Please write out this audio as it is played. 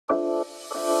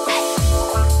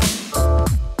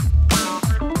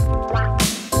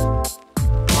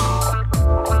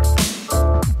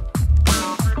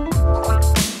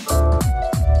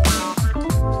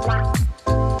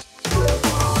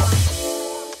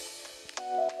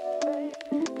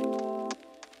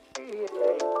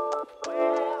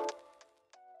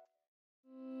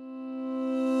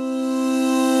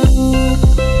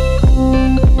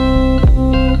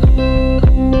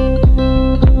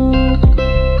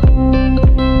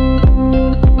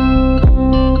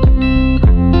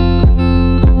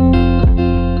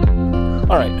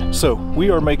So we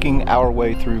are making our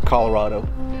way through Colorado,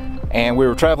 and we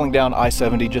were traveling down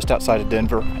I-70 just outside of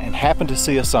Denver and happened to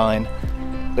see a sign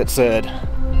that said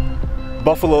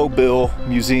Buffalo Bill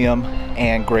Museum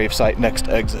and gravesite next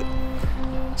exit.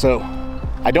 So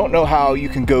I don't know how you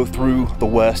can go through the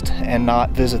West and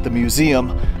not visit the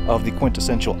museum of the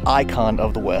quintessential icon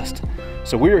of the West.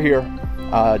 So we're here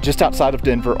just outside of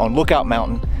Denver on Lookout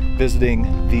Mountain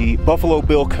visiting the Buffalo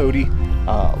Bill Cody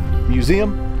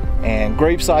Museum and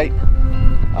gravesite.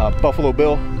 Buffalo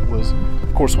Bill was,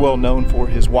 of course, well known for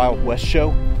his Wild West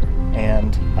show,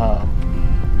 and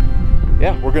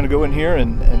yeah, we're going to go in here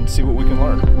and see what we can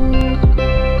learn.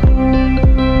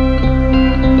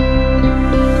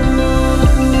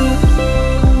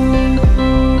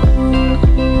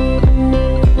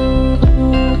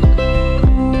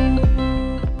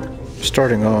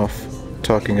 Starting off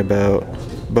talking about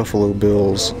Buffalo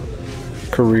Bill's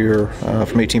career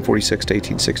from 1846 to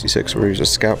 1866, where he was a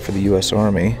scout for the U.S.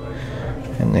 Army,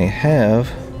 and they have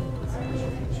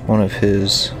one of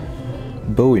his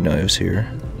Bowie knives here,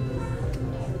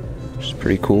 which is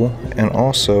pretty cool, and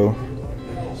also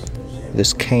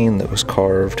this cane that was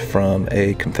carved from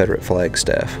a Confederate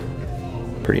flagstaff.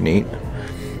 Pretty neat.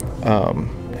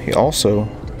 He also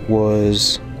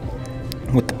was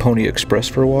with the Pony Express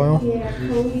for a while,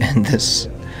 and this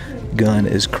gun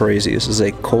is crazy. This is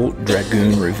a Colt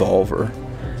Dragoon revolver,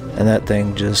 and that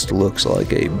thing just looks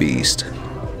like a beast.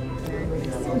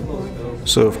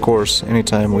 So of course,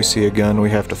 anytime we see a gun, we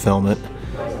have to film it.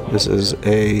 This is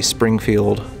a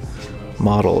Springfield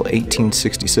model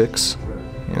 1866,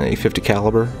 a .50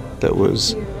 caliber. That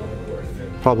was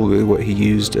probably what he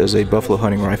used as a buffalo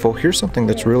hunting rifle. Here's something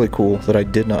that's really cool that I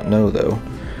did not know though,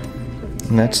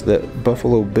 and that's that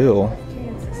Buffalo Bill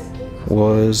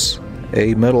was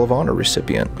a Medal of Honor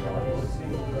recipient.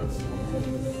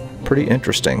 Pretty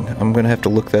interesting. I'm going to have to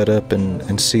look that up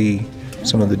and see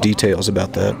some of the details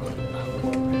about that.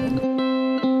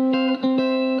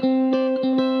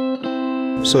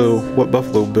 So what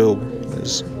Buffalo Bill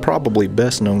is probably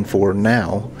best known for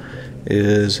now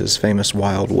is his famous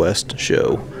Wild West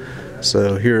show.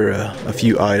 So here are a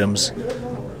few items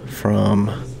from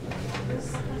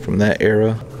that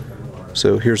era.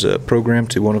 So here's a program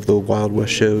to one of the Wild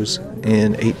West shows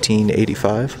in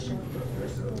 1885.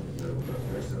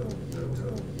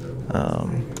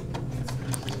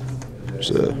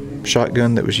 There's a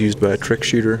shotgun that was used by a trick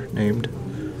shooter named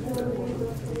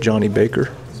Johnny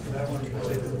Baker.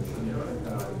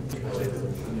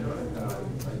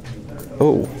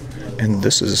 Oh, and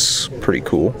this is pretty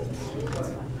cool.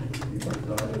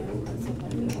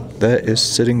 That is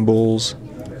Sitting Bull's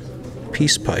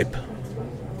peace pipe.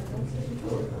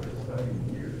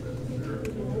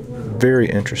 Very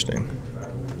interesting.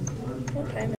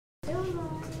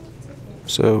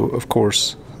 So, of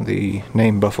course, the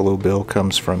name Buffalo Bill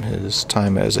comes from his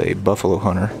time as a buffalo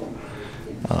hunter,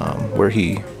 where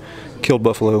he killed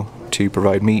buffalo to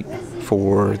provide meat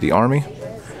for the army.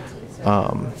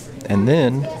 And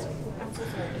then,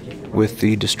 with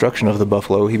the destruction of the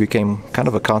buffalo, he became kind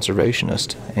of a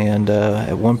conservationist, and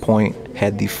at one point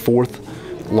had the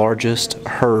 4th largest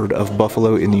herd of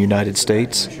buffalo in the United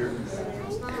States.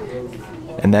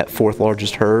 And that 4th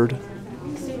largest herd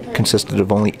consisted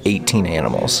of only 18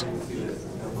 animals.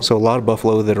 So a lot of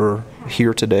buffalo that are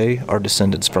here today are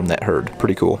descendants from that herd.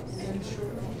 Pretty cool.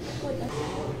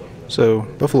 So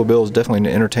Buffalo Bill is definitely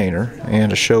an entertainer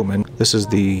and a showman. This is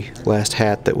the last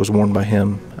hat that was worn by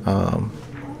him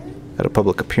at a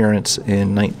public appearance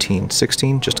in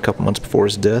 1916, just a couple months before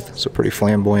his death. So pretty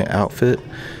flamboyant outfit.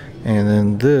 And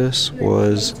then this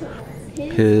was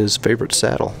his favorite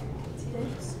saddle.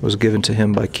 It was given to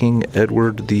him by King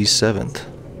Edward VII.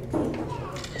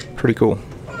 Pretty cool.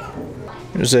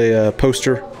 There's a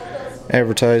poster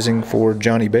advertising for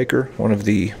Johnny Baker, one of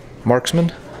the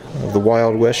marksmen of the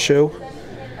Wild West show.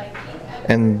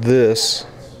 And this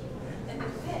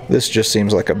just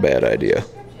seems like a bad idea.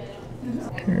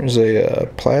 Here's a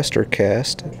plaster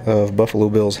cast of Buffalo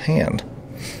Bill's hand,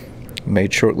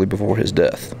 made shortly before his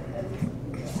death.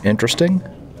 Interesting,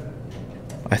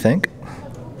 I think.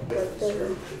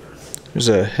 There's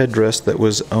a headdress that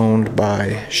was owned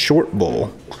by Short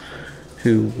Bull,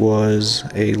 who was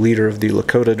a leader of the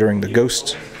Lakota during the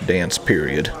Ghost Dance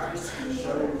period.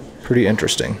 Pretty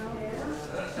interesting.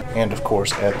 And of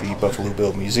course, at the Buffalo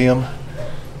Bill Museum,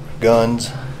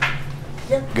 guns,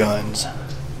 guns,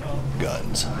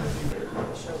 guns.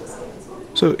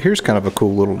 So here's kind of a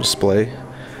cool little display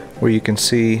where you can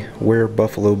see where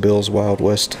Buffalo Bill's Wild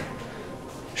West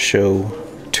show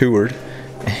toured.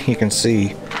 And you can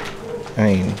see,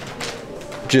 I mean,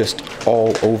 just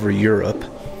all over Europe,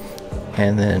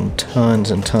 and then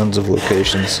tons and tons of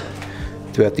locations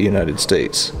throughout the United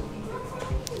States.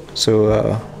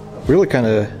 So really kind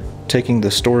of taking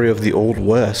the story of the Old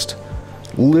West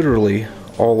literally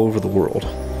all over the world.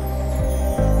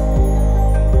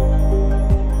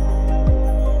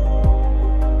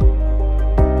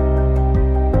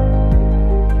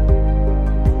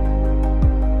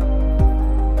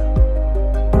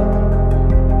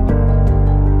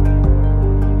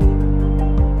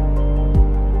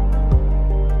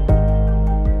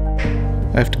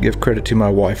 I have to give credit to my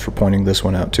wife for pointing this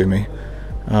one out to me.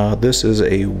 This is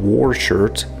a war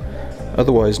shirt,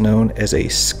 otherwise known as a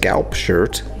scalp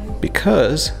shirt,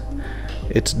 because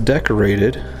it's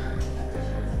decorated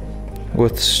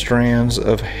with strands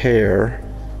of hair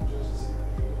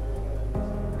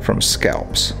from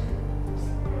scalps.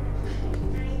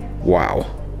 Wow.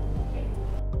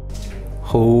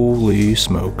 Holy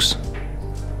smokes.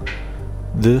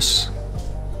 This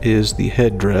is the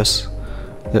headdress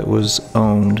that was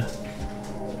owned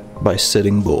by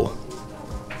Sitting Bull.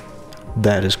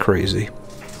 That is crazy.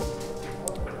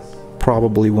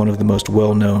 Probably one of the most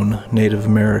well-known Native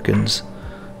Americans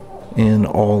in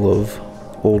all of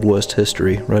Old West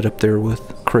history, right up there with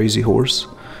Crazy Horse.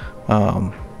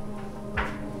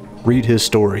 Read his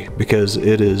story because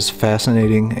it is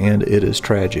fascinating and it is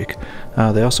tragic.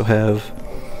 They also have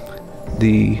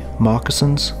the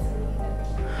moccasins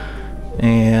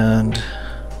and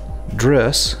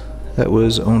dress that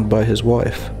was owned by his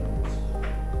wife.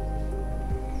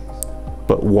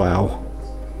 But wow,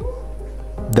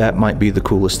 that might be the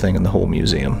coolest thing in the whole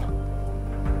museum.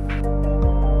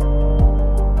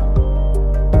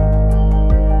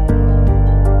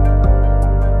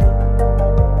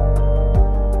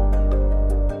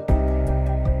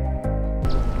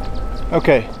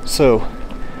 Okay, so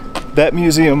that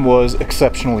museum was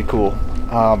exceptionally cool.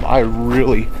 I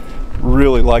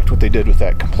really liked what they did with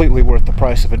that. Completely worth the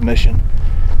price of admission.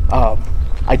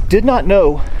 I did not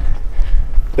know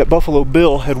that Buffalo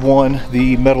Bill had won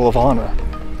the Medal of Honor.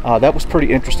 That was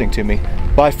pretty interesting to me.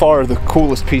 By far the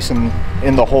coolest piece in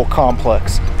the whole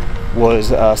complex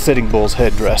was Sitting Bull's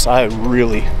headdress. I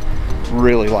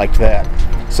really liked that.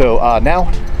 So now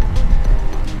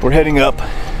we're heading up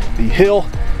the hill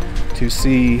to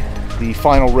see the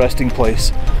final resting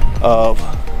place of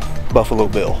Buffalo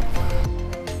Bill.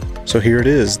 So here it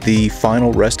is, the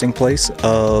final resting place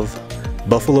of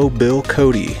Buffalo Bill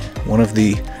Cody, one of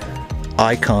the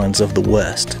icons of the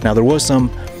West. Now there was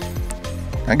some,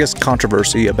 I guess,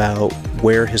 controversy about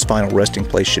where his final resting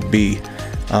place should be.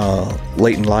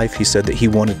 Late in life, he said that he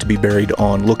wanted to be buried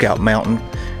on Lookout Mountain,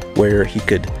 where he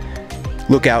could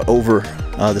look out over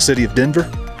the city of Denver.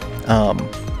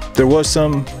 There was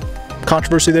some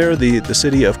controversy there. The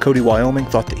city of Cody, Wyoming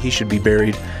thought that he should be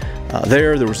buried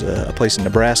there. There was a place in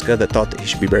Nebraska that thought that he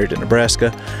should be buried in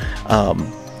Nebraska.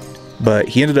 But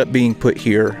he ended up being put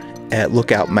here at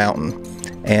Lookout Mountain.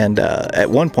 And at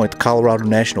one point, the Colorado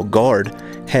National Guard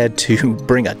had to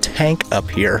bring a tank up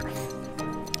here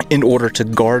in order to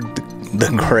guard the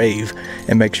grave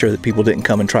and make sure that people didn't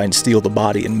come and try and steal the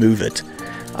body and move it.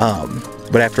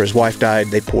 But after his wife died,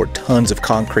 they poured tons of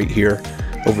concrete here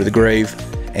over the grave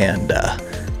and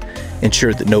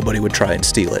ensured that nobody would try and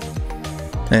steal it.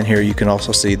 And here you can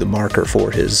also see the marker for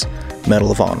his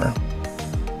Medal of Honor.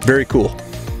 Very cool.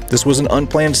 This was an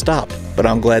unplanned stop, but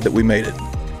I'm glad that we made it.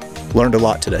 Learned a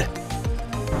lot today.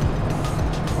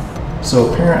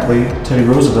 So apparently Teddy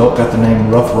Roosevelt got the name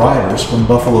Rough Riders from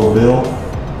Buffalo Bill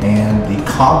and the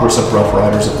Congress of Rough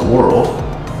Riders of the World.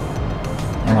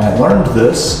 And I learned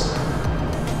this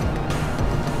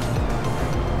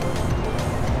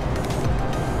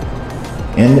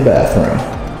in the bathroom.